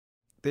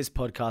This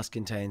podcast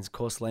contains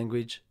coarse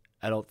language,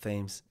 adult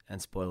themes,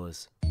 and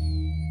spoilers.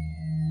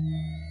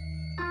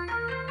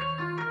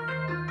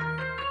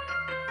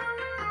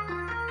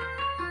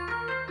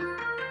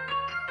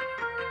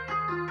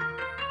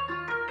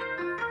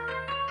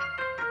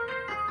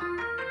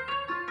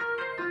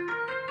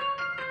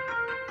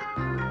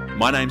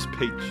 My name's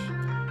Peach,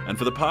 and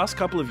for the past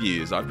couple of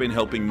years I've been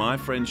helping my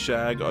friend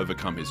Shag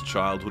overcome his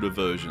childhood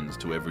aversions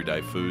to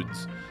everyday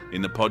foods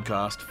in the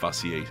podcast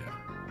Fussy Eater.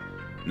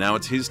 Now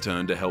it's his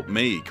turn to help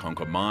me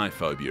conquer my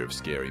phobia of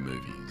scary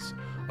movies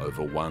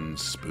over one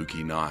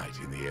spooky night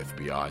in the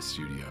FBI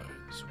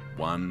studios,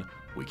 one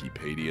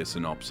Wikipedia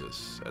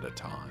synopsis at a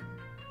time.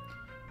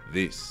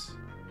 This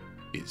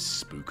is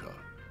Spooko.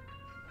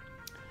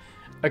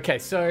 Okay,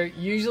 so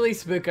usually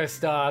Spooko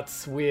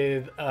starts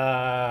with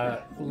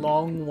a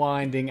long,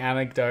 winding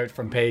anecdote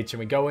from Peach, and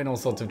we go in all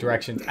sorts of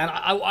directions. And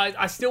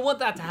I still want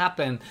that to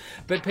happen.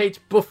 But Peach,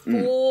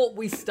 before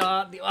we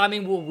start,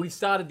 we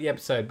started the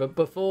episode, but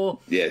before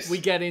we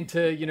get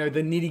into,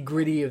 the nitty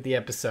gritty of the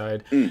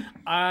episode,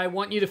 I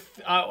want you to,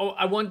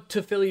 I want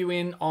to fill you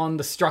in on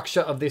the structure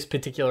of this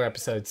particular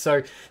episode.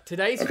 So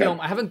today's film,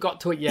 I haven't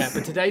got to it yet,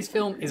 but today's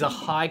film is a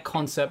high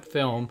concept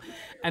film.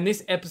 And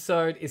this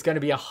episode is going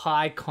to be a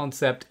high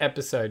concept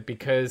episode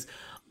because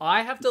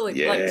I have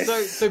to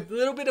so a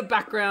little bit of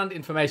background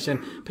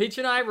information. Peach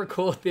and I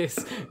record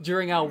this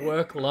during our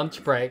work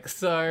lunch break.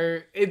 So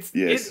it's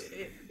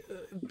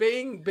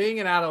being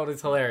an adult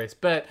is hilarious,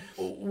 but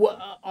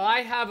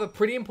I have a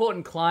pretty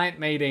important client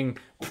meeting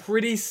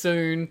pretty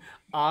soon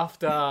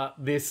after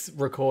this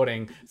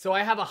recording. So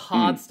I have a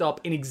hard stop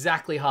in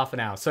exactly half an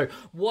hour. So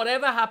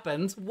whatever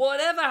happens,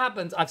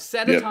 I've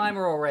set a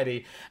timer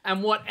already,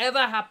 and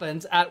whatever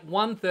happens at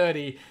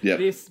 1:30,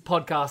 this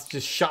podcast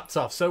just shuts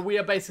off. So we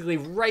are basically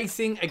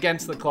racing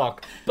against the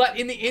clock. But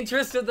in the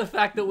interest of the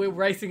fact that we're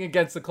racing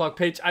against the clock,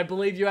 Peach, I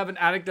believe you have an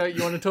anecdote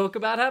you want to talk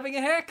about having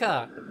a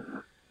haircut.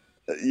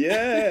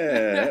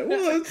 Yeah,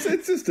 well,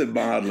 it's just a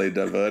mildly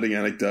diverting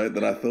anecdote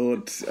that I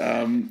thought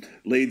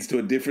leads to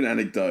a different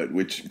anecdote,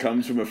 which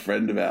comes from a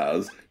friend of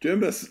ours. Do you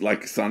remember,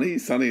 Sonny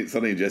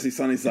and Jesse?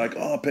 Sonny's like,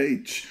 "Oh,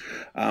 Peach,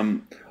 I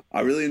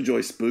really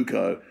enjoy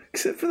Spooko,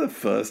 except for the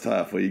first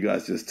half where you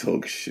guys just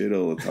talk shit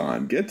all the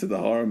time. Get to the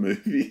horror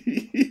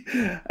movie."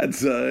 And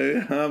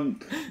so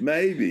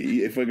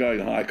maybe if we're going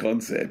high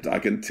concept, I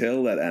can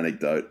tell that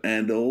anecdote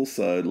and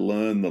also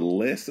learn the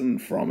lesson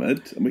from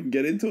it, and we can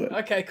get into it.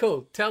 Okay,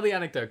 cool. Tell the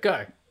anecdote.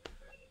 Go.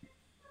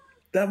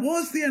 That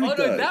was the anecdote.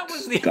 Oh, no, that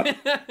was the...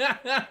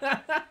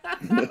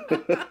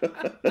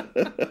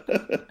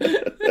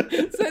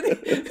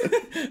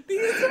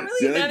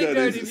 The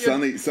anecdote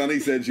is Sonny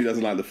said she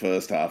doesn't like the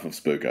first half of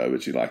Spooko,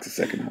 but she likes the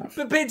second half.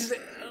 But bitch,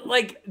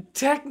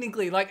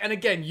 technically, and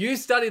again, you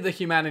study the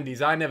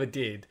humanities, I never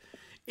did.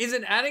 Is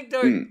an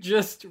anecdote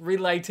just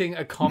relating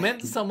a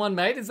comment someone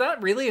made? Is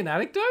that really an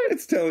anecdote?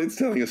 It's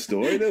telling a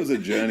story. There was a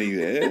journey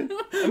there.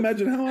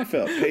 Imagine how I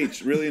felt.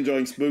 Peach, really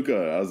enjoying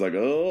Spooko. I was like,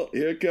 oh,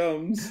 here it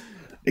comes.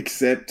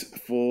 Except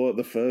for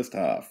the first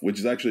half, which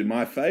is actually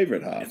my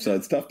favourite half, so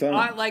it's tough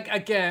time.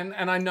 Again,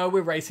 and I know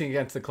we're racing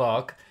against the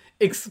clock,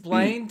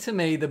 explain to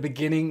me the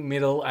beginning,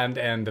 middle, and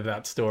end of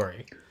that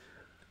story.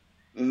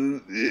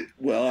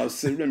 Well, I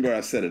remember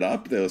I set it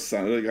up. There was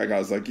Sonny, I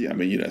was like,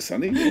 Sonny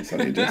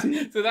and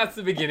Jesse. So that's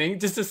the beginning,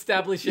 just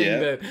establishing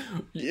that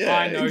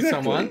I know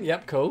someone.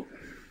 Yep, cool.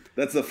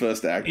 That's the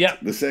first act. Yep.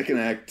 The second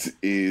act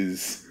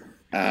is...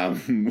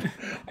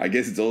 I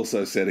guess it's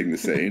also setting the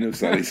scene of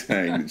Sonny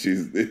saying that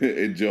she's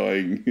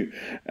enjoying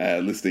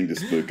listening to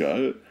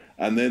Spooko,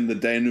 and then the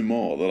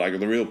denouement,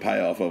 the real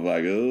payoff of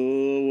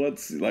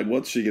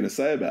what's she going to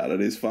say about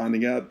it is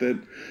finding out that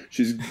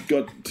she's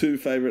got two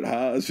favourite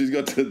halves.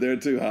 There are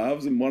two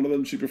halves, and one of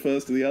them she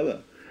prefers to the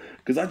other.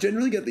 Because I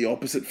generally get the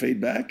opposite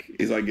feedback.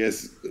 Is I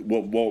guess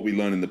what we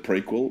learn in the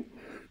prequel.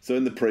 So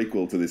in the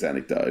prequel to this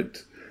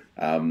anecdote.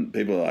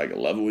 People are like, I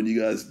love it when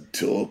you guys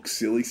talk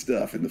silly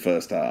stuff in the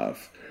first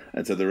half.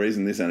 And so the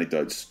reason this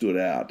anecdote stood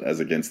out as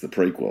against the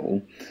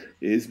prequel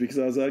is because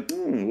I was like,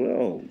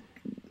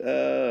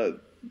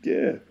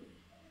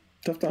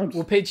 tough times.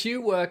 Well, Peach,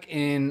 you work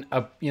in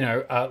a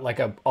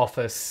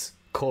office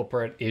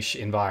corporate-ish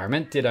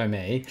environment, ditto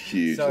me.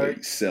 Hugely.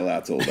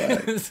 Sellouts all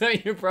day. So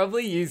you're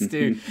probably used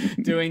to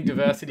doing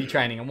diversity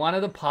training. And one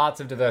of the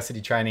parts of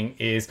diversity training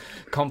is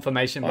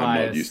confirmation bias.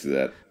 I'm not used to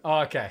that.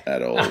 Oh, okay.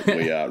 At all.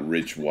 We are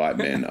rich white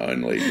men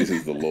only. This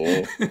is the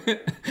law.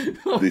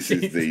 This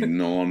is the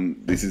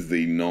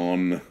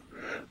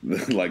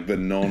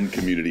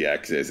non-community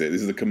access.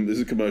 This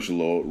is commercial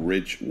law,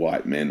 rich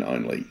white men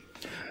only.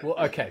 Well,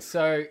 okay,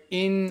 so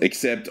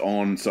except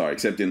in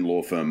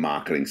law firm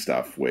marketing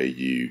stuff where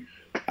you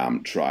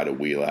try to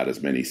wheel out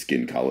as many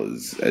skin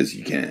colours as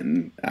you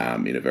can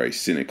in a very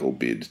cynical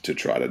bid to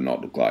try to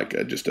not look like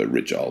just a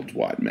rich old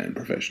white man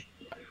profession.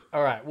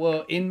 All right.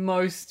 Well, in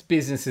most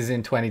businesses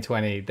in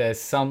 2020,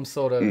 there's some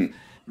sort of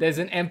there's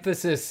an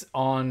emphasis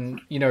on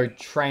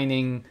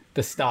training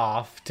the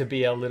staff to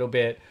be a little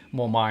bit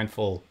more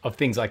mindful of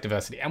things like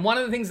diversity. And one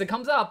of the things that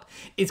comes up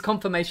is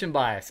confirmation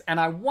bias. And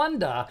I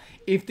wonder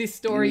if this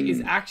story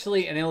is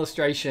actually an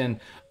illustration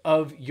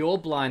of your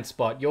blind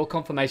spot, your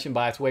confirmation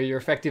bias, where you're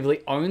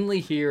effectively only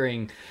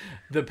hearing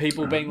the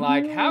people being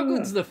like, how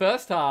good's the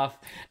first half?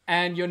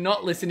 And you're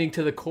not listening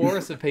to the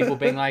chorus of people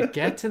being like,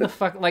 get to the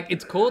fuck, like,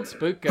 it's called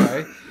Spook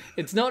Go.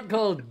 It's not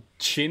called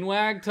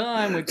Chinwag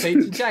Time with Peach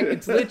and Jack.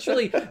 It's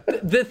literally,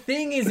 the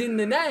thing is in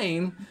the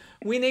name.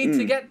 We need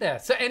to get there.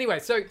 So anyway,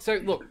 so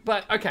look,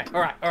 but okay,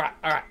 all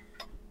right.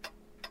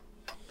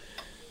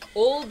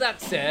 All that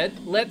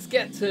said, let's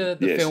get to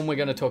the film we're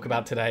going to talk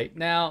about today.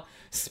 Now,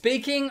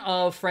 speaking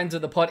of friends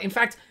of the pod, in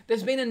fact,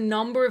 there's been a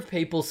number of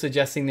people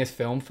suggesting this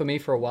film for me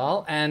for a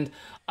while, and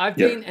I've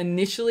been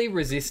initially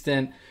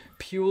resistant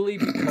purely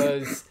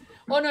because...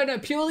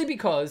 purely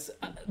because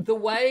the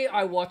way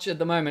I watch at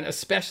the moment,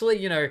 especially,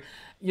 you know,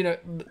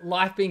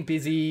 life being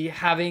busy,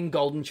 having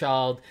Golden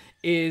Child,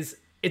 is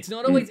it's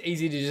not always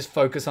easy to just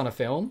focus on a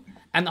film.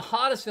 And the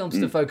hardest films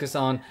to focus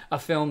on are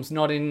films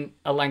not in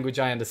a language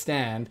I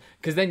understand,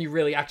 because then you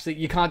really actually,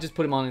 you can't just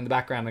put them on in the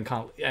background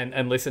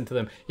and listen to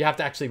them. You have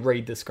to actually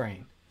read the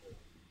screen.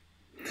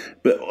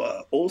 But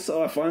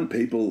also I find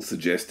people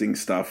suggesting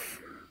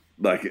stuff,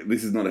 like,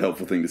 this is not a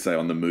helpful thing to say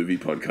on the movie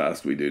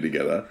podcast we do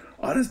together.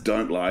 I just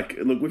don't like...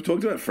 Look, we've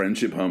talked about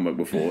friendship homework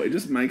before. It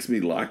just makes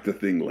me like the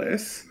thing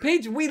less.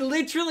 Paige, we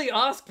literally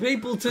ask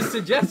people to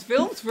suggest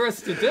films for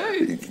us to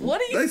do. What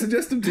are you... They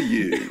suggest them to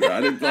you,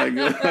 right? It's like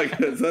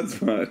that's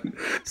fine.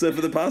 So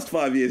for the past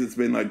 5 years, it's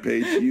been like,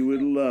 Peach, you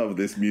would love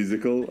this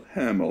musical,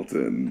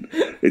 Hamilton.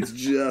 It's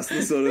just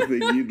the sort of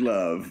thing you'd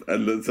love.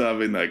 And so I've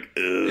been like,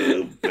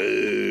 ugh,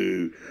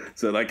 boo.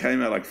 So that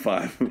came out like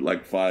five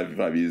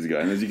years ago.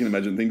 And as you can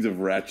imagine, things have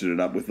ratcheted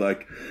up with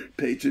like,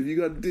 Peach, have you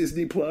got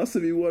Disney Plus?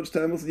 Have you watched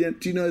Hamilton yet?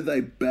 Do you know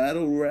they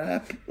battle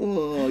rap?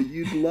 Oh,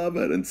 you'd love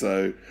it. And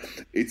so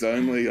it's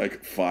only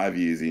like 5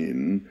 years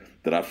in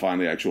that I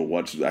finally actually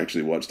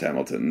watched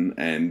Hamilton.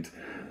 And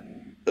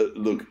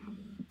look,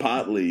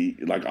 partly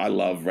like I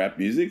love rap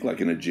music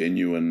like in a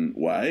genuine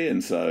way,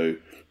 and so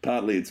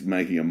partly it's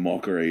making a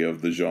mockery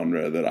of the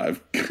genre that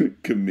I've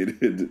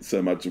committed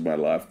so much of my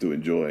life to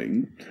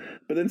enjoying.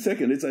 But then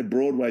second, it's a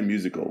Broadway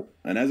musical,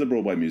 and as a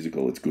Broadway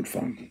musical, it's good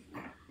fun.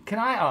 Can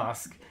I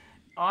ask?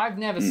 I've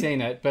never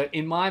seen it, but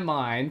in my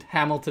mind,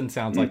 Hamilton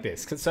sounds like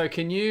this. So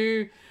can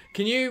you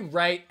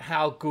rate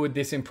how good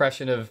this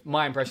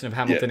my impression of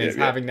Hamilton is,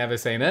 having never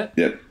seen it?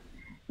 Yeah.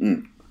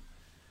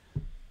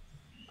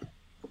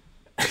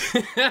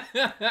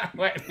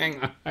 Wait,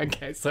 hang on.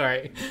 Okay,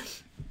 sorry.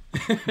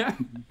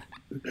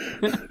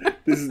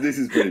 This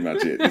is pretty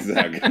much it. This is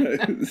how it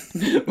goes.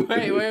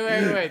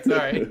 Wait.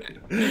 Sorry.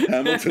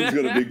 Hamilton's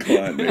got a big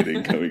client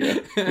meeting coming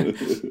up.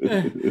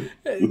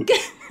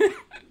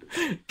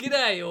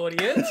 G'day,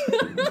 audience.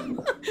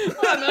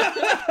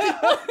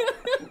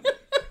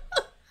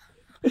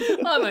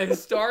 I'm a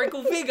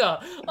historical figure.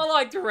 I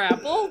like to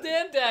rap all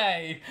damn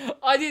day.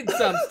 I did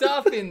some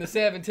stuff in the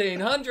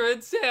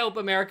 1700s to help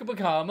America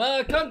become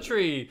a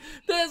country.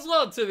 There's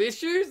lots of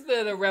issues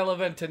that are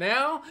relevant to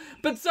now,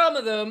 but some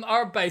of them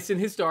are based in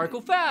historical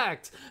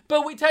fact.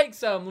 But we take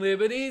some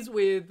liberties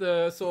with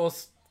the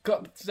source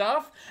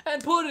stuff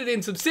and put it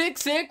in some sick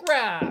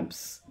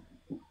raps.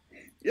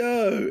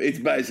 Yo, it's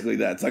basically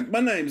that. It's like, my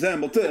name's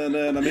Hamilton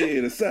and I'm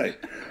here to say,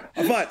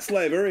 I fight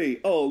slavery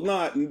all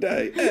night and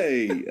day.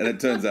 Hey! And it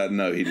turns out,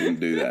 no, he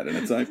didn't do that. And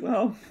it's like,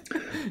 well,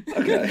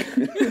 okay.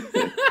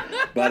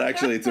 But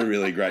actually, it's a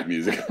really great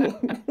musical.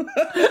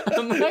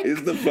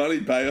 Is the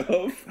funny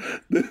payoff?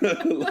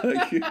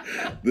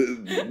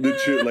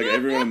 Like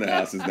everyone in the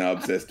house is now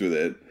obsessed with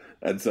it.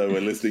 And so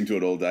we're listening to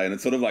it all day. And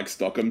it's sort of like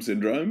Stockholm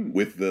Syndrome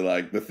with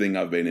the thing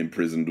I've been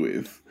imprisoned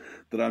with.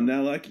 That I'm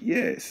now like,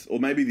 yes. Or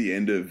maybe the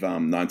end of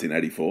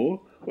 1984,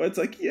 where it's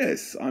like,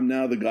 yes, I'm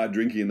now the guy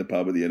drinking in the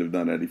pub at the end of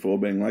 1984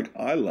 being like,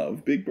 I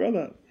love Big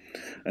Brother.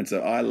 And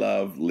so I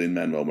love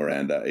Lin-Manuel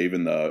Miranda,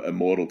 even though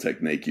Immortal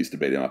Technique used to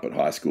beat him up at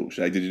high school.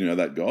 Shay, did you know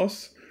that,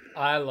 Goss?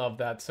 I love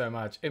that so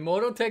much.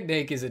 Immortal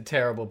Technique is a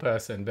terrible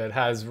person, but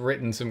has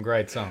written some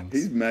great songs.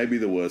 He's maybe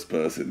the worst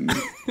person,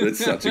 but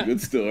it's such a good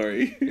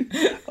story.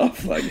 All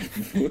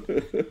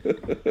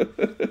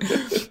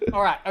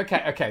right,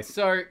 okay.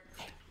 So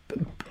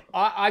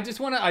I just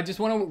want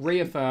to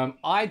reaffirm,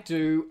 I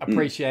do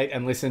appreciate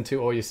and listen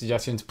to all your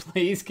suggestions.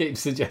 Please keep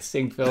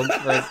suggesting films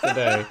for us to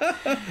do.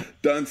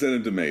 Don't send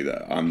them to me,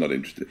 though. I'm not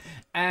interested.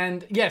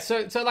 And yeah,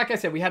 so like I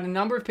said, we had a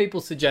number of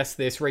people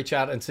reach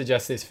out and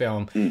suggest this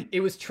film.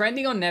 It was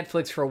trending on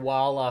Netflix for a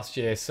while last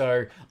year,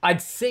 so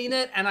I'd seen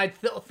it and I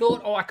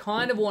thought, I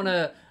kind of want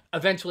to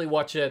eventually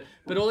watch it,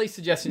 but all these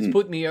suggestions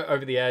put me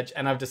over the edge,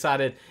 and I've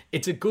decided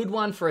it's a good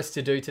one for us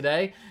to do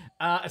today.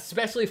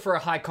 especially for a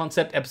high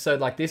concept episode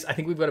like this. I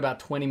think we've got about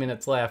 20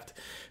 minutes left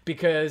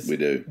because We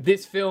do.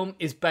 this film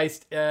is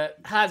based,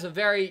 has a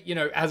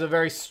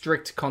very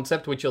strict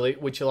concept, which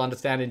you'll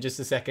understand in just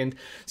a second.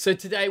 So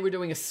today we're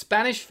doing a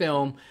Spanish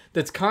film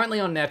that's currently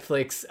on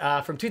Netflix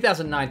from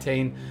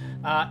 2019.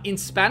 In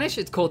Spanish,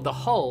 it's called The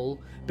Hole,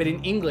 but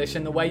in English,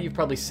 and the way you've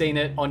probably seen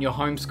it on your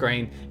home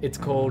screen, it's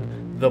called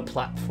The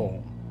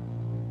Platform.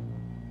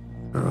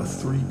 There are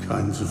three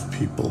kinds of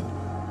people.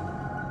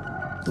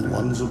 The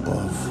ones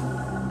above,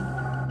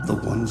 the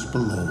ones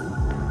below,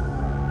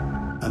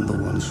 and the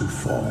ones who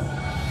fall.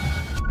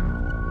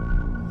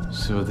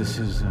 So this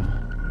is,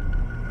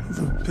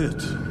 The pit.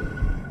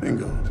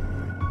 Bingo.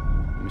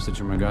 Mr.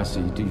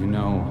 Trimagasi, do you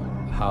know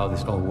how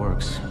this all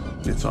works?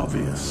 It's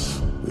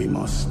obvious. We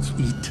must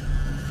eat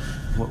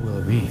What will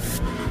it be?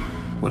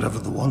 whatever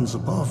the ones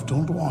above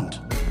don't want.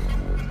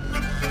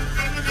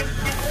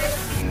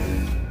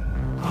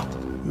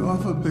 You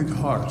have a big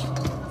heart,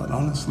 but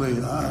honestly,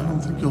 I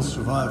don't think you'll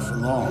survive for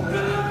long.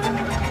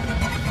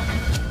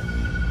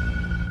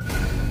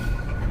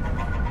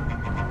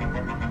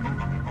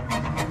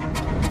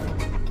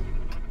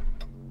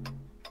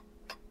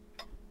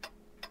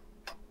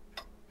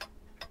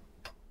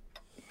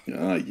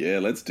 Yeah,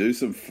 let's do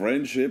some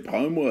friendship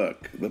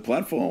homework. The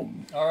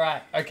Platform. All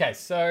right. Okay.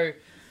 So,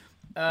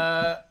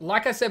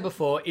 like I said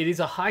before, it is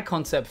a high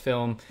concept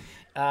film,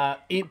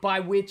 by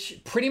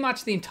which pretty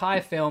much the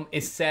entire film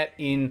is set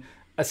in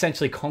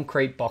essentially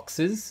concrete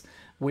boxes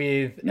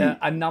with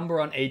a number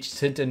on each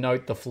to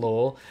denote the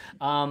floor.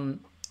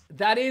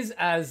 That is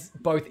as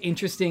both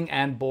interesting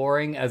and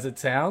boring as it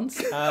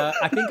sounds.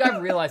 I think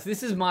I've realized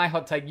this is my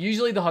hot take.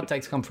 Usually the hot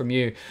takes come from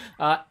you.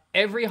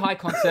 Every high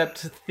concept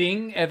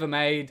thing ever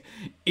made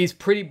is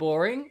pretty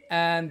boring,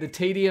 and the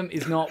tedium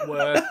is not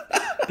worth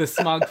the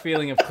smug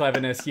feeling of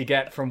cleverness you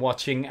get from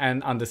watching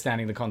and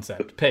understanding the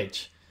concept.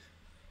 Peach.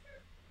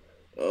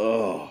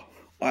 Oh,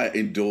 I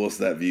endorse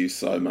that view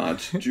so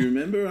much. Do you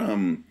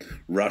remember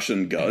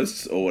Russian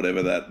Ghosts or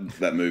whatever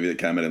that movie that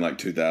came out in like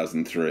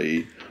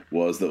 2003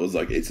 was? That was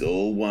like, it's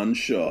all one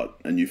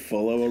shot and you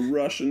follow a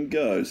Russian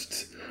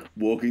ghost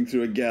walking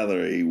through a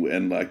gallery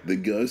and like the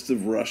ghosts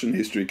of Russian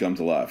history come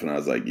to life. And I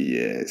was like,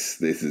 yes,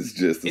 this is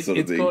just the sort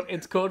of thing.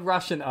 It's called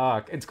Russian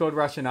Ark. It's called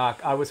Russian Ark.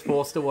 I was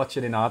forced to watch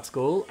it in art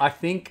school. I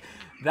think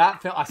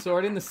that film, I saw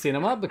it in the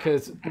cinema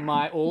because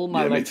all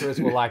my lecturers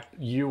were like,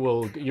 you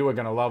are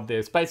going to love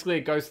this. Basically,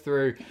 it goes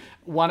through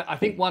one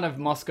of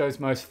Moscow's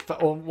most,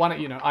 or one,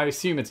 I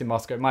assume it's in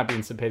Moscow, it might be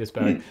in St.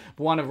 Petersburg,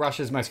 one of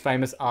Russia's most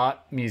famous art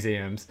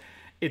museums.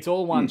 It's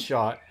all one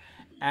shot.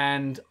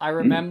 And I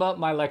remember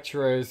my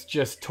lecturers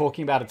just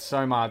talking about it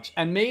so much.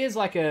 And me as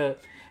like a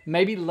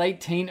maybe late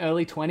teen,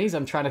 early 20s,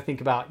 I'm trying to think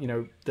about,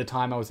 the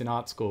time I was in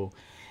art school,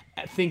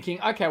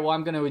 thinking, okay, well,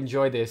 I'm going to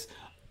enjoy this.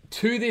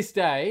 To this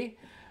day,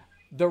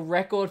 the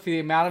record for the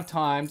amount of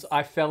times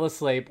I fell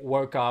asleep,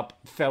 woke up,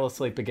 fell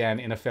asleep again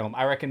in a film,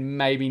 I reckon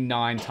maybe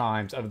 9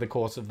 times over the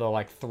course of the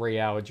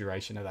 3-hour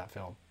duration of that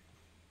film.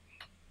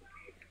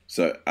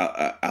 So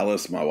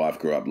Alice, my wife,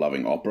 grew up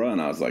loving opera, and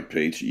I was like,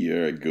 Peach,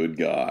 you're a good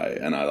guy.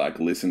 And I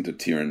listened to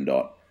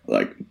Turandot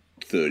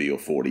 30 or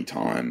 40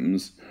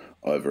 times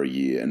over a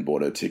year and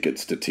bought her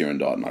tickets to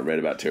Turandot. And I read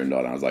about Turandot,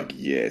 and I was like,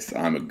 yes,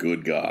 I'm a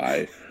good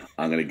guy.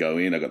 I'm going to go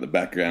in. I got the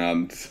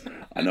background.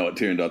 I know what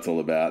Turandot's all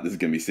about. This is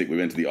going to be sick. We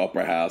went to the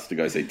Opera House to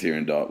go see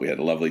Turandot. We had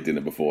a lovely dinner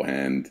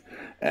beforehand,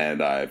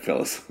 and I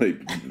fell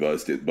asleep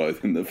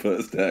both in the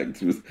first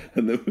act.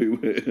 And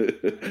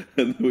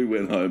then we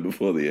went home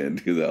before the end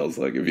because I was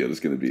like, if you're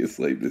just going to be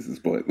asleep, this is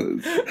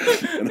pointless.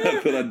 And I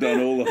thought I'd done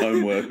all the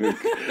homework,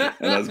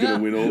 and I was going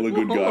to win all the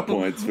good guy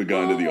points for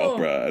going to the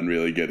opera and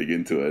really getting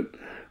into it.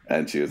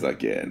 And she was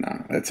like, yeah,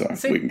 no, that's all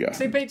right. We can go.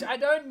 See, Peach, I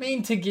don't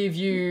mean to give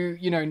you,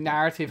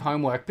 narrative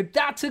homework, but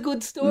that's a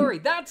good story.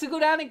 That's a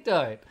good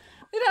anecdote.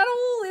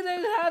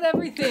 It had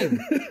everything.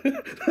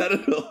 It had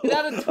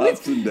a twist.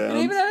 Ups and downs.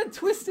 It even had a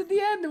twist at the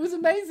end. It was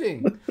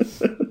amazing.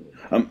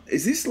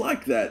 Is this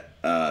like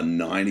that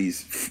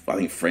 90s, I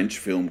think, French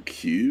film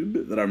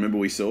Cube that I remember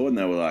we saw, and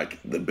they were like,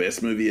 the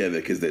best movie ever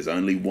because there's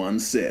only one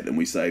set and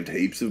we saved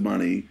heaps of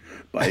money,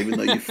 but even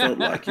though you felt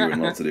like you were in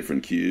lots of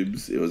different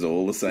cubes, it was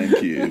all the same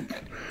cube.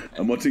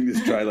 I'm watching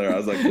this trailer, I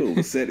was like, cool,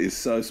 the set is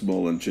so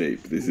small and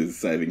cheap. This is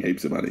saving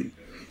heaps of money.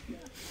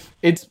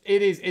 It's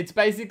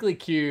basically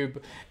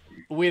Cube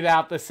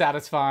without the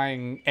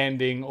satisfying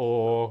ending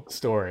or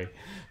story.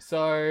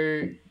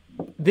 So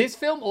this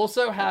film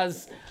also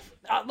has...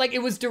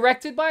 it was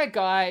directed by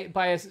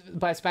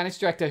a Spanish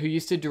director who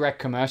used to direct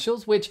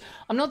commercials, which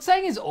I'm not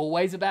saying is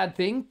always a bad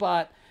thing,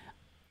 but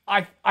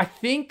I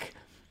think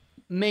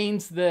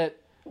means that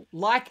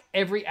like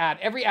every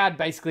ad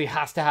basically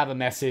has to have a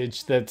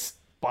message that's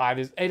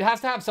it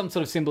has to have some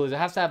sort of symbolism. It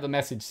has to have a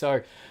message.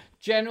 So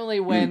generally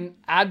when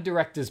ad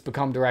directors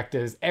become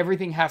directors,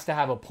 everything has to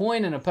have a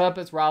point and a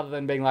purpose rather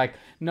than being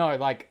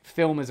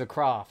film is a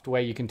craft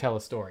where you can tell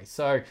a story.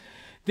 So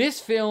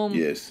this film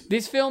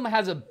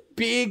has a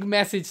big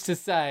message to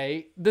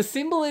say. The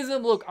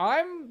symbolism, look,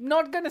 I'm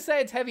not going to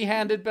say it's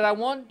heavy-handed, but I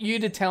want you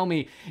to tell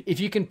me if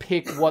you can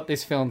pick what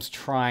this film's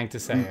trying to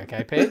say,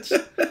 okay, Peach?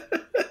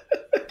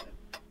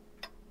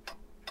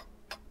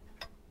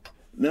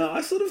 No,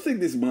 I sort of think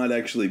this might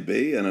actually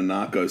be an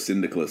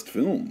anarcho-syndicalist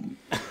film.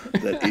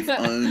 That if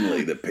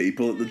only the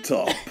people at the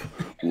top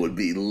would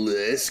be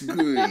less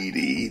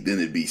greedy, then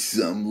there'd be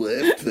some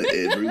left for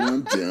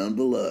everyone down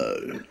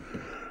below.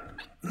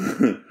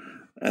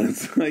 And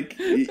it's like...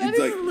 That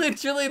is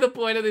literally the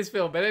point of this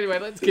film. But anyway,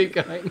 let's keep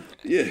going.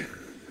 Yeah.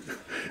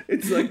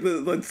 It's like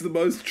that's the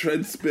most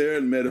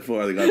transparent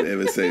metaphor I think I've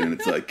ever seen. And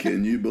it's like,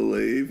 can you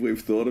believe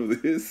we've thought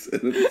of this?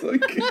 And it's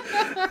like...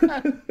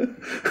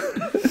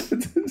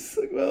 it's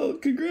like, well,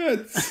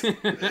 congrats.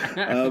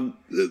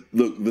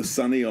 Look, the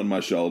sunny on my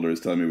shoulder is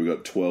telling me we've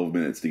got 12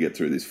 minutes to get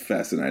through this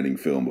fascinating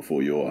film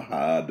before your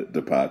hard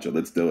departure.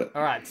 Let's do it.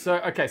 All right.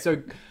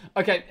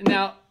 Okay.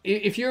 Now,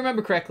 if you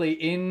remember correctly,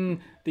 in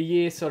the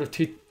year sort of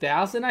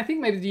 2000, I think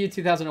maybe the year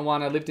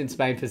 2001, I lived in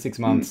Spain for 6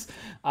 months.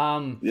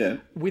 Yeah.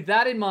 With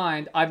that in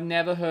mind, I've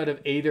never heard of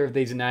either of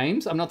these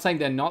names. I'm not saying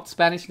they're not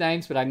Spanish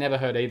names, but I never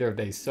heard either of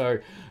these. So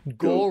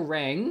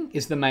Goreng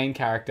is the main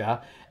character,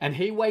 and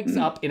he wakes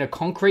up in a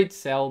concrete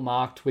cell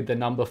marked with the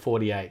number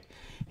 48.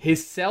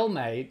 His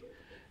cellmate,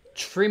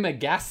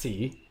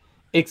 Trimagasi,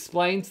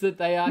 explains that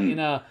they are in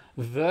a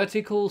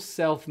vertical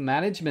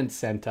self-management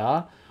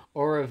center,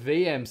 or a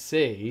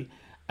VMC,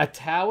 a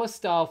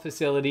tower-style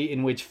facility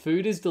in which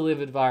food is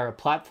delivered via a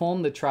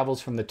platform that travels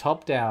from the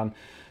top down,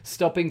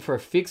 stopping for a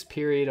fixed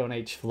period on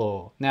each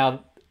floor.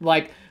 Now,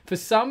 like, for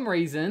some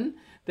reason,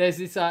 there's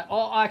this...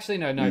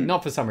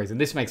 not for some reason.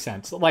 This makes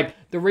sense. Like,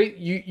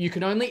 you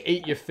can only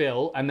eat your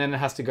fill, and then it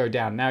has to go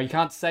down. Now, you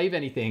can't save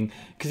anything,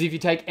 because if you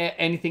take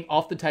anything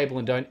off the table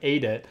and don't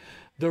eat it,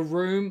 the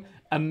room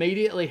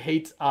immediately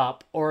heats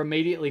up or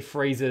immediately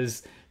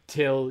freezes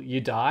till you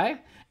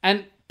die.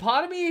 And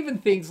part of me even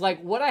thinks,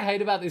 like, what I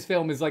hate about this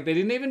film is, like, they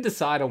didn't even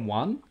decide on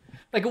one.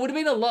 Like, it would have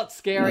been a lot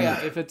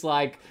scarier if it's,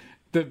 like,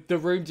 the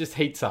room just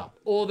heats up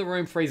or the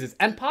room freezes.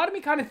 And part of me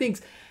kind of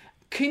thinks,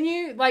 can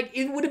you, like,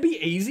 would it be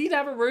easy to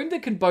have a room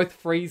that can both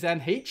freeze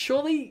and heat?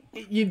 Surely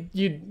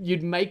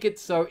you'd make it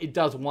so it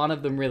does one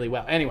of them really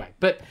well. Anyway,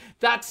 but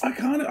that's... I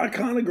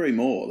can't agree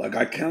more. Like,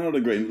 I cannot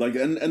agree. Like,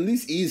 and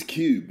this is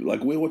Cube.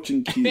 Like, we're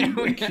watching Cube,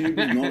 and Cube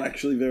is not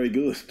actually very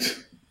good.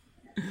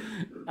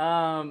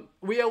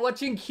 We are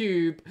watching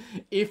Cube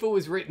if it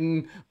was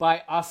written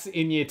by us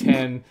in year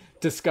 10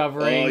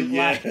 discovering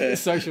like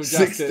social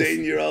justice.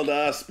 16-year-old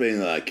us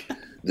being like,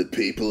 the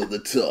people at the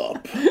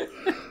top.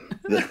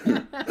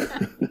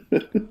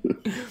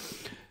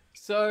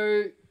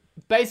 So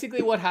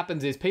basically what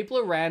happens is people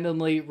are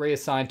randomly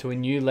reassigned to a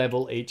new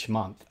level each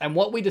month. And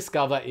what we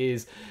discover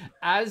is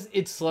as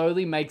it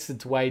slowly makes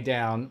its way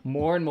down,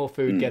 more and more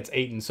food gets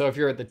eaten. So if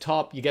you're at the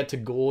top, you get to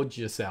gorge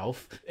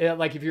yourself.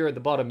 Like if you're at the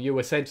bottom, you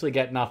essentially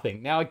get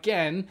nothing. Now,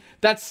 again,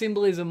 that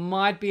symbolism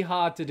might be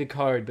hard to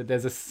decode, but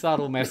there's a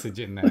subtle message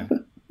in there.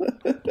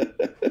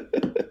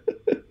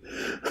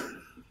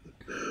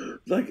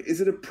 Like,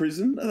 is it a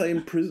prison? Are they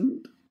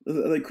imprisoned?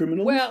 Are they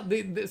criminals? Well,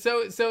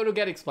 so it'll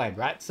get explained,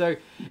 right? So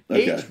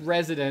each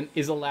resident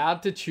is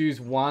allowed to choose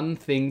one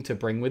thing to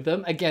bring with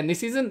them. Again,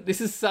 this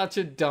is such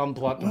a dumb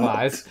plot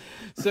device.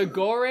 So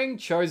Goreng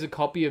chose a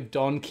copy of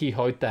Don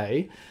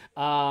Quixote.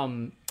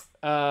 God,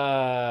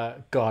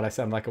 I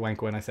sound like a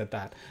wanker when I said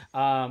that.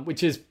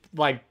 Which is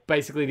like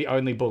basically the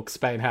only book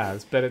Spain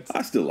has, but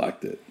I still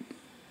liked it.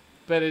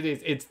 But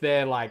it's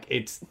their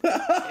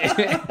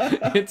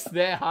it's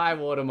their high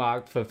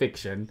watermark for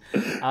fiction.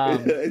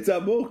 It's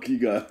our book, you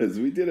guys.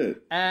 We did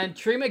it. And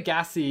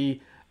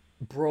Trimagasi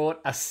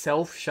brought a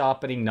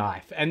self-sharpening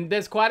knife. And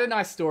there's quite a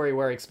nice story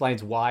where he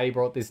explains why he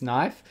brought this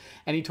knife.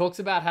 And he talks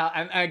about how,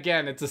 and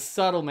again, it's a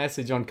subtle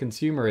message on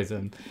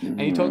consumerism.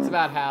 And he talks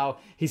about how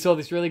he saw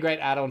this really great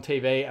ad on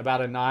TV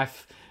about a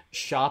knife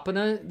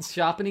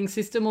sharpening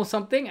system or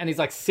something, and he's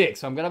like, sick,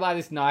 so I'm gonna buy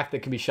this knife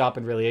that can be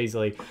sharpened really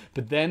easily.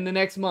 But then the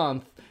next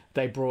month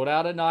they brought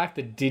out a knife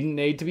that didn't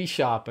need to be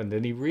sharpened,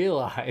 and he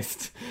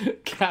realized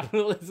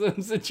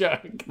capitalism's a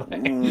joke.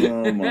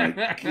 Oh my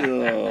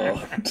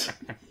god.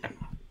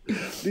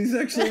 This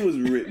actually was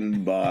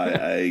written by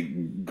a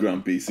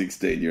grumpy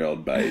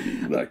 16-year-old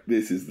baby. Like,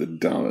 this is the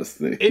dumbest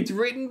thing. It's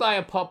written by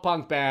a pop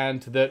punk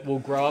band that will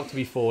grow up to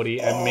be 40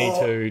 and Me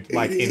Too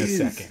like in a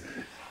second.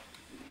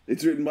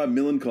 It's written by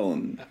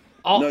Millencolin.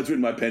 No, it's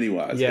written by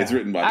Pennywise. Yeah. It's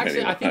written by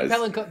Pennywise. Actually,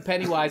 I think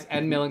Pennywise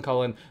and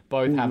Millencolin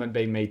both haven't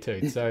been Me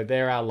Too, so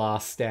they're our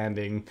last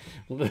stand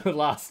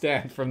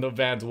from the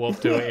band's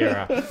Warped Tour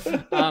era.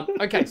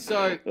 Okay,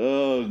 so...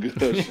 Oh,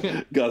 gosh.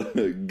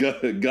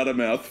 got a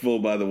mouthful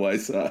by the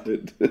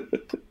wayside.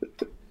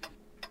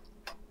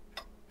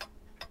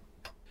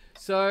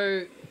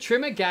 So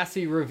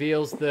Trimagasi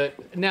reveals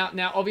that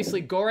now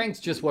obviously Goreng's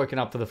just woken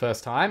up for the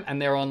first time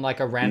and they're on like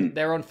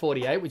they're on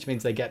 48, which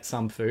means they get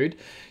some food.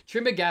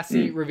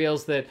 Trimagasi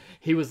reveals that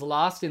he was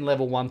last in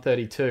level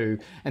 132,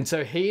 and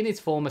so he and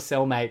his former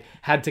cellmate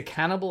had to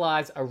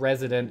cannibalize a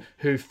resident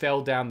who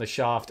fell down the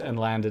shaft and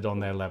landed on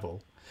their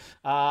level.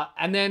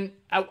 And then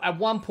at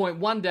one point,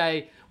 one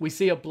day, we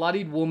see a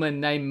bloodied woman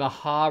named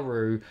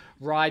Miharu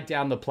ride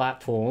down the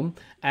platform,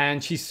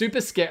 and she's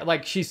super scared.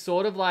 Like, she's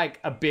sort of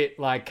like a bit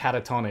like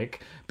catatonic,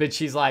 but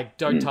she's like,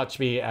 don't touch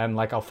me, and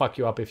like, I'll fuck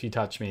you up if you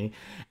touch me.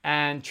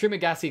 And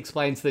Trimagasi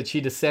explains that she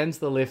descends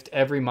the lift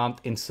every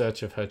month in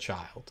search of her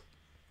child.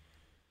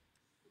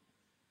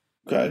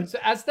 Okay. So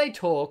as they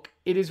talk,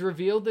 it is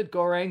revealed that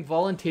Goreng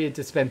volunteered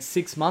to spend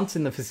 6 months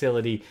in the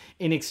facility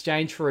in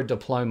exchange for a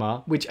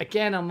diploma, which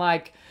again, I'm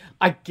like,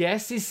 I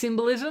guess is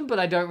symbolism, but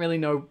I don't really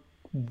know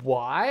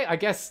why. I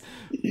guess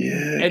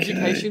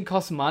education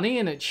costs money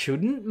and it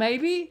shouldn't,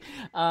 maybe.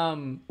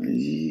 And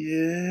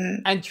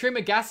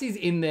Trimagasi's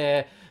in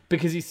there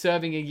because he's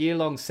serving a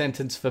year-long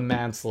sentence for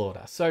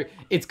manslaughter. So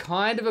it's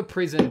kind of a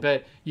prison,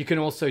 but you can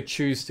also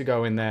choose to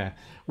go in there,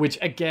 which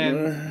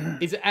again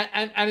is,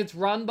 and it's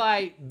run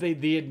by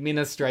the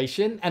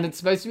administration, and it's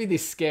supposed to be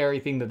this scary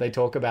thing that they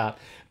talk about,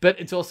 but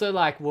it's also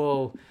like,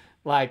 well,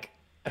 like,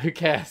 who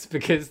cares?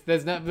 Because the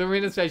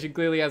administration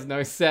clearly has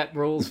no set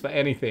rules for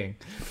anything.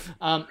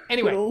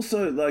 Anyway. But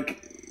also,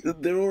 like,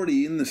 they're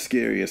already in the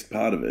scariest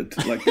part of it.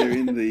 Like, they're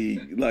in the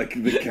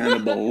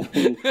cannibal.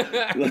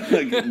 It's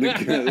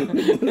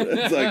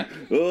like,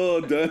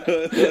 oh,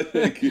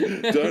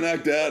 don't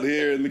act out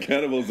here in the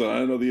cannibal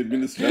zone, or the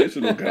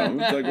administration will come.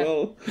 It's like,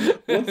 well,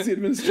 what's the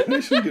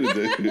administration going to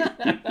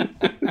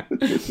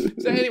do?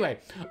 So anyway,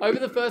 over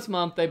the first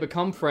month, they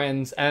become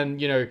friends, and,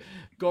 you know,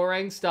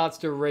 Goreng starts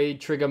to read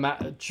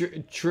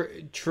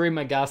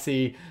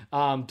Trimagasi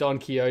Don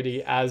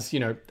Quixote as, you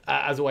know,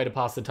 as a way to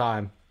pass the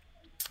time.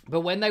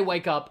 But when they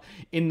wake up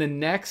in the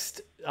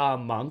next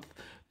month,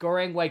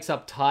 Goreng wakes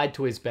up tied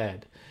to his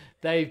bed.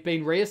 They've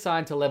been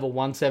reassigned to level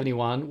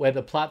 171, where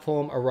the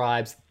platform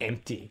arrives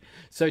empty.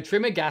 So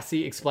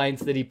Trimagasi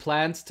explains that he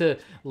plans to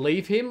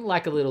leave him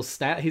like a little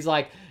snack. He's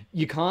like,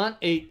 you can't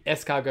eat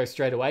escargot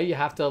straight away. You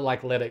have to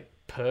like let it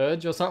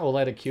purge or something, or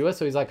let it cure.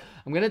 So he's like,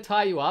 I'm going to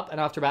tie you up, and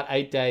after about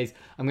 8 days,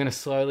 I'm going to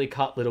slowly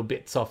cut little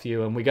bits off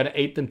you, and we're going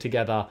to eat them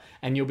together,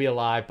 and you'll be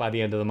alive by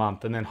the end of the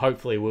month, and then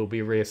hopefully we'll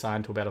be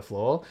reassigned to a better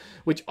floor,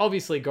 which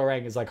obviously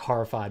Goreng is like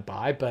horrified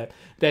by, but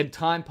then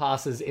time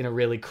passes in a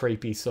really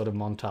creepy sort of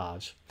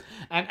montage.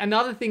 And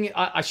another thing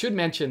I should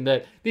mention,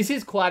 that this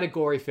is quite a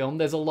gory film.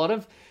 There's a lot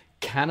of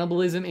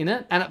cannibalism in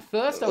it, and at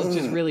first I was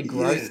just really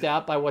grossed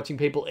out by watching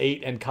people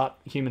eat and cut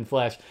human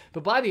flesh,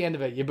 but by the end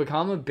of it, you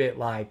become a bit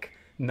like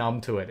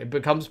numb to it. It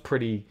becomes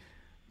pretty,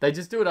 they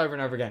just do it over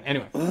and over again.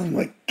 Anyway. Oh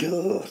my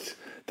God.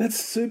 That's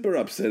super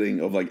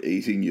upsetting, of like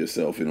eating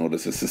yourself in order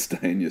to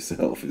sustain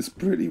yourself is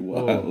pretty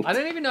wild. I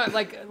don't even know,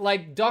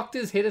 like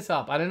doctors hit us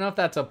up. I don't know if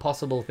that's a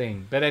possible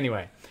thing, but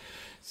anyway.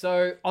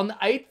 So on the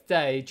 8th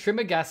day,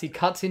 Trimagasi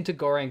cuts into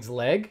Goreng's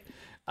leg,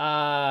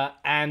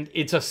 and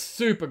it's a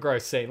super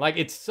gross scene. Like,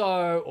 it's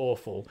so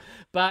awful.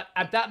 But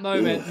at that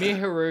moment,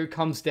 Miharu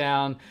comes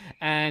down,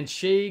 and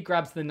she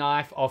grabs the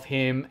knife off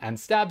him and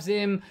stabs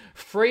him,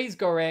 frees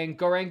Goreng.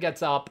 Goreng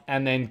gets up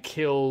and then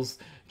kills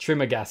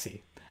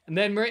Trimagasi. And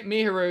then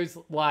Miharu's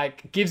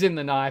like, gives him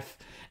the knife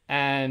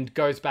and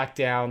goes back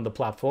down the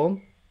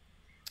platform.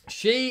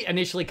 She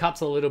initially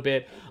cuts a little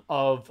bit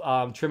of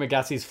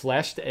Trimagasi's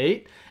flesh to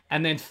eat,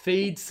 and then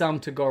feeds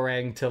some to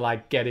Goreng to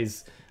like get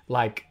his,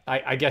 like,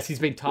 I guess he's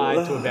been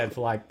tied to a bed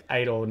for like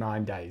 8 or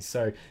 9 days,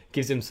 so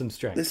gives him some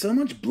strength. There's so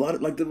much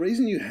blood. Like, the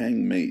reason you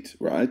hang meat,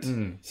 right?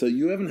 So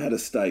you haven't had a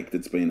steak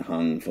that's been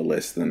hung for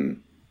less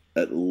than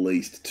at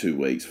least 2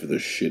 weeks for the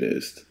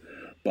shittest.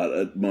 But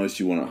at most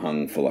you want it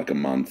hung for like a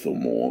month or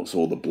more, so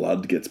all the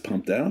blood gets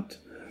pumped out.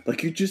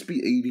 Like, you'd just be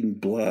eating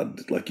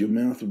blood. Like, your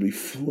mouth would be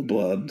full of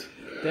blood.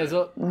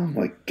 Oh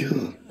my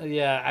God.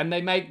 Yeah,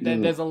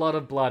 and there's a lot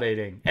of blood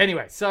eating.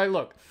 Anyway, so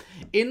look,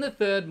 in the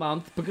 3rd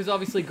month, because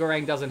obviously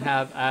Goreng doesn't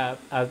have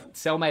a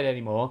cellmate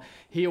anymore,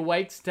 he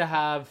awakes to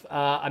have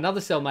another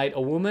cellmate,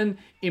 a woman,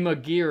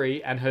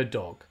 Imogiri, and her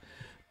dog.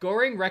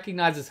 Goreng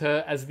recognizes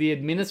her as the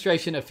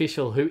administration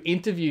official who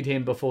interviewed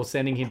him before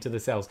sending him to the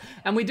cells.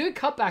 And we do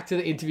cut back to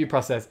the interview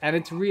process, and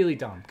it's really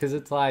dumb, because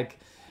it's like,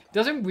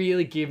 doesn't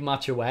really give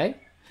much away.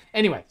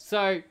 Anyway,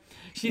 so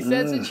she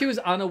says that she was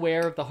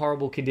unaware of the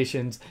horrible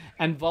conditions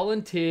and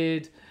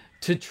volunteered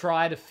to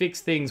try to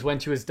fix things when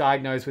she was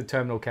diagnosed with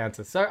terminal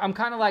cancer. So I'm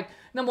kind of like,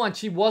 number one,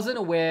 she wasn't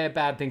aware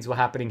bad things were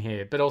happening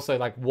here, but also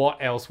like, what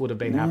else would have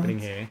been happening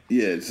here?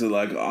 Yeah, so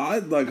like I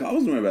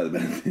wasn't aware about the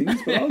bad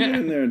things, but I'll get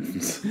in there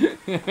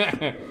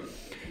and...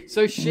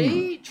 So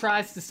she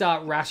tries to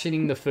start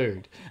rationing the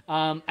food.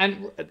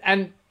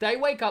 And they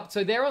wake up,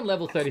 so they're on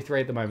level 33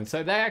 at the moment,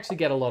 so they actually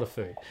get a lot of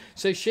food.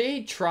 So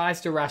she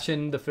tries to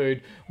ration the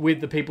food with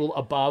the people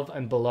above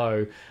and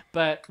below.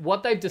 But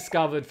what they've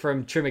discovered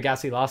from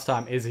Trimagasi last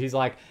time is he's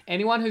like,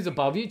 anyone who's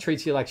above you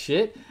treats you like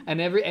shit, and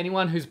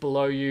anyone who's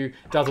below you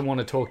doesn't want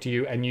to talk to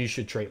you, and you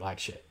should treat like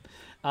shit.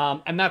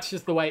 And that's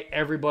just the way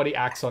everybody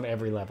acts on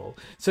every level.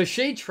 So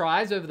she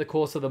tries over the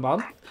course of the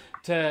month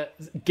to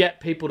get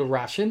people to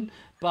ration,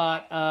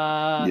 but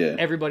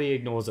everybody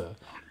ignores her.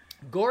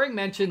 Goreng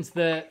mentions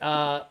that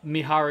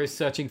Miharu's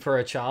searching for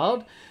a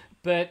child,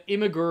 but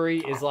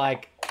Imogiri is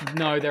like,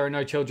 no, there are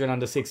no children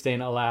under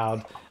 16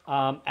 allowed.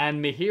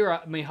 And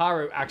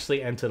Miharu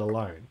actually entered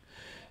alone.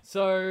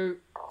 So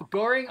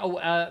Goring,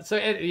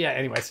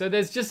 anyway, so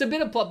there's just a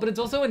bit of plot, but it's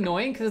also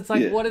annoying because it's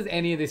like, what does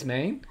any of this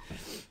mean?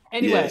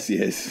 Anyway,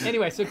 yes.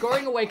 Anyway, so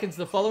Goring awakens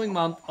the following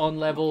month on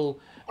level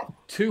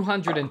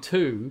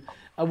 202,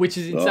 which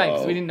is insane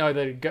because we didn't know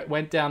that it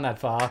went down that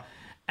far,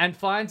 and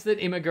finds that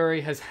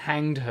Imaguri has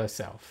hanged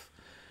herself.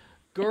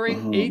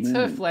 Goring eats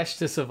her flesh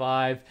to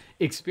survive,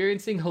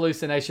 experiencing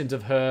hallucinations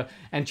of her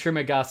and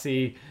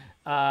Trimagasi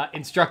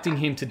instructing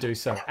him to do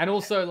so. And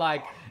also,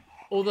 like,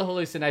 all the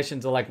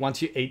hallucinations are like,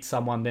 once you eat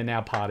someone, they're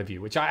now part of you,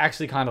 which I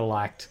actually kind of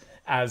liked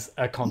as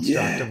a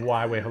construct of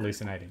why we're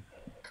hallucinating.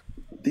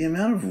 The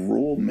amount of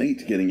raw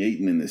meat getting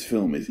eaten in this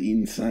film is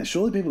insane.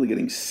 Surely people are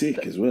getting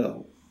sick as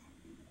well.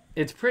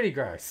 It's pretty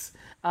gross.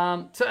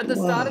 So at the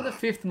start of the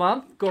 5th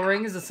month,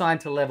 Goring is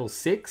assigned to level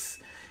 6.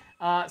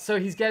 So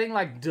he's getting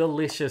like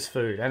delicious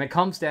food, and it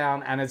comes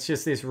down and it's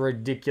just this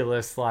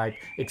ridiculous, like,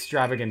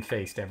 extravagant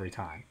feast every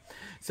time.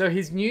 So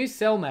his new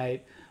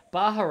cellmate,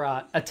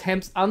 Baharat,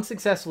 attempts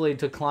unsuccessfully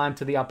to climb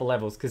to the upper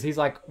levels because he's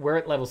like, we're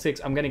at level 6,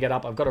 I'm going to get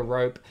up, I've got a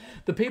rope.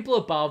 The people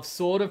above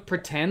sort of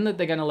pretend that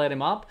they're going to let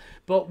him up,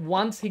 but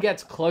once he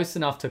gets close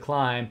enough to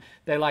climb,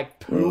 they like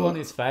poo on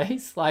his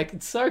face. Like,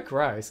 it's so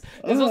gross.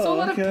 There's also a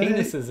lot of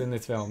penises in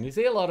this film. You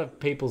see a lot of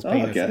people's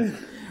penises.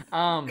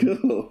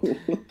 Cool.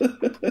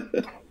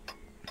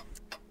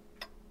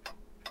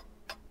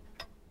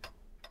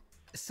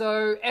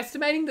 So,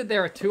 estimating that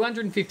there are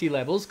 250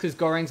 levels, because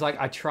Goring's like,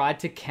 I tried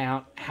to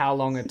count how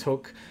long it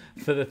took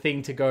for the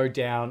thing to go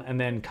down and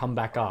then come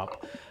back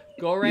up.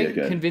 Goring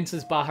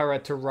convinces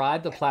Baharat to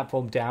ride the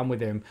platform down with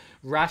him,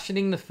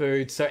 rationing the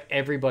food so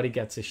everybody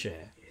gets a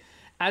share.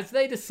 As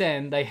they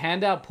descend, they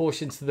hand out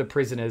portions to the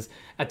prisoners,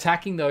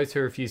 attacking those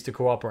who refuse to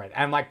cooperate,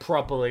 and like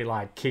properly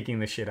like kicking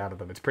the shit out of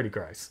them. It's pretty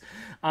gross.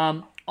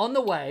 On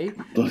the way,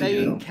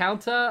 they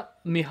encounter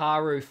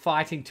Miharu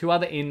fighting 2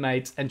 other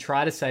inmates and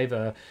try to save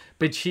her,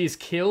 but she is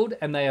killed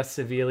and they are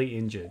severely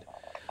injured.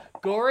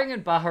 Goring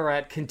and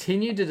Baharat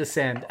continue to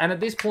descend, and at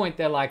this point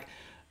they're like,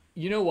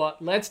 you know what,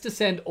 let's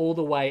descend all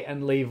the way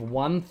and leave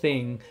one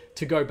thing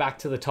to go back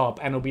to the top,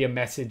 and it'll be a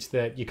message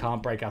that you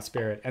can't break our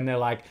spirit. And they're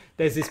like,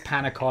 there's this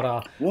panna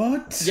cotta.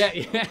 What? Yeah.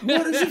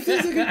 What is it?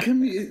 Feels like a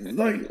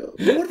like,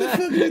 what the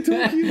fuck are you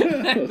talking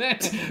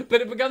about?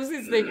 But it becomes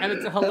this thing, and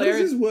it's hilarious.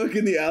 How does this work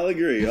in the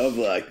allegory of,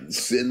 like,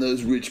 send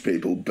those rich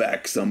people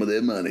back some of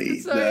their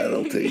money?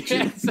 That'll teach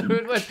you.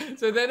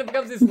 So then it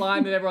becomes this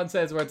line that everyone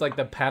says where it's like,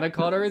 the panna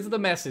cotta is the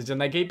message, and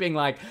they keep being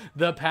like,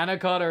 the panna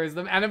cotta is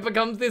the... And it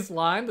becomes this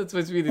line that's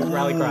supposed to be this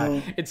rally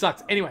cry. It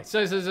sucks. Anyway,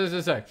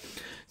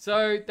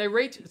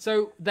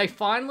 So they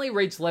finally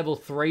reach level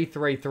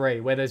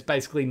 333, where there's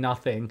basically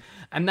nothing,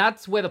 and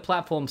that's where the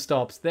platform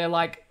stops. They're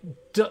like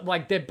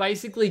they're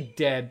basically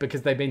dead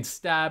because they've been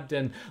stabbed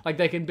and like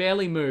they can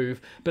barely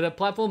move. But at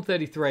platform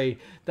 33,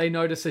 they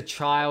notice a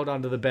child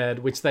under the bed,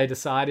 which they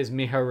decide is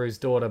Miharu's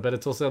daughter. But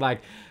it's also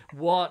like,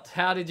 what?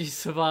 How did you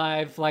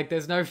survive? Like,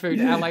 there's no food.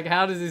 Yeah. Like,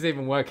 how does this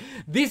even work?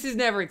 This is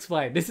never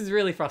explained. This is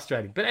really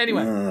frustrating. But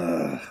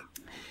anyway.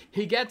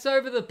 He gets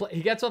off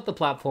the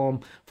platform,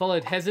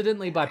 followed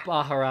hesitantly by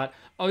Baharat,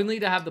 only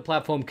to have the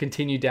platform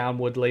continue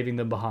downward, leaving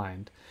them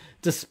behind.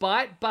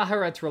 Despite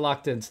Baharat's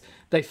reluctance,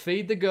 they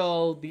feed the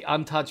girl the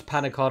untouched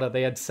panna cotta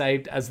they had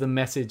saved as the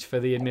message for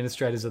the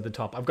administrators at the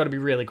top. I've got to be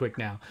really quick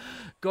now.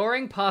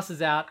 Goring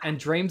passes out and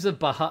dreams of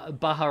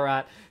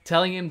Baharat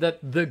telling him that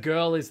the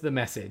girl is the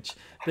message.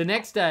 The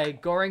next day,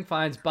 Goring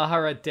finds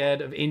Baharat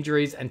dead of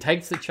injuries and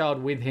takes the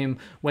child with him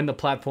when the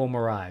platform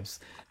arrives.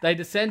 They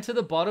descend to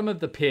the bottom of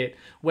the pit,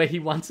 where he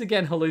once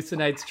again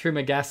hallucinates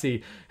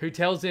Trimagasi, who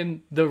tells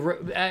him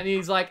and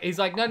he's like,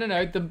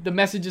 no, the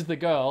message is the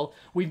girl.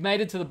 We've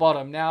made it to the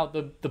bottom. Now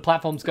the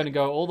platform's going to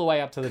go all the way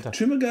up to the top.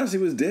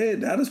 Trimagasi was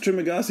dead. How does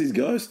Trimagasi's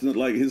ghost,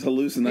 like his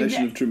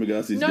hallucination of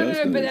Trimagasi's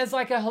ghost? No, but as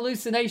like a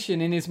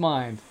hallucination in his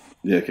mind.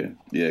 Yeah,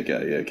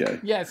 okay.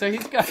 Yeah, so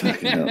he's going...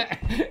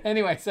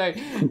 Anyway, so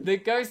the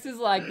ghost is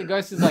like,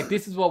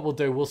 this is what we'll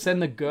do. We'll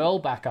send the girl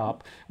back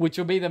up, which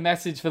will be the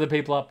message for the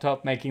people up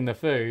top making the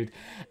food.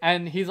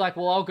 And he's like,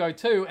 well, I'll go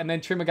too. And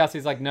then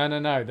Trimagasi's like,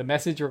 no. The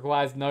message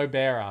requires no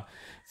bearer.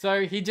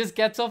 So he just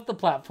gets off the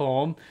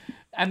platform.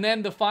 And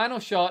then the final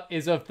shot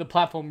is of the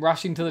platform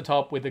rushing to the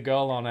top with the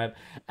girl on it.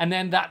 And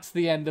then that's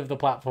the end of the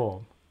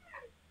platform.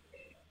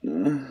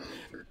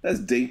 That's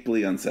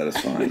deeply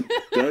unsatisfying.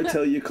 Go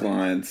tell your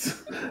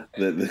clients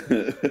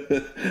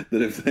that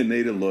if they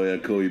need a lawyer,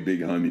 call your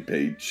big homie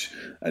Peach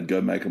and go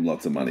make them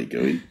lots of money,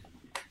 Gooey.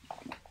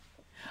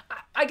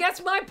 I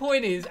guess my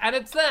point is, and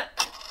it's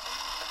that...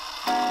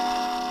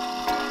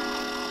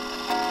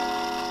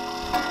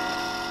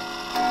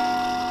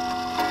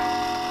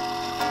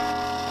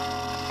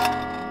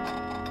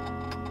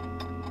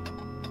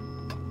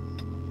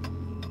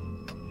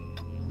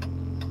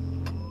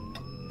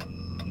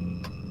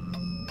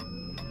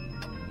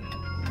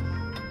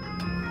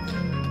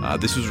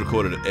 This was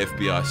recorded at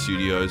FBI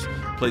Studios.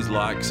 Please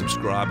like,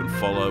 subscribe and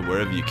follow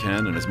wherever you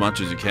can and as much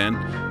as you can.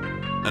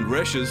 And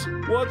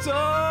Reshes, what's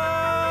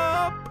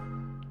up?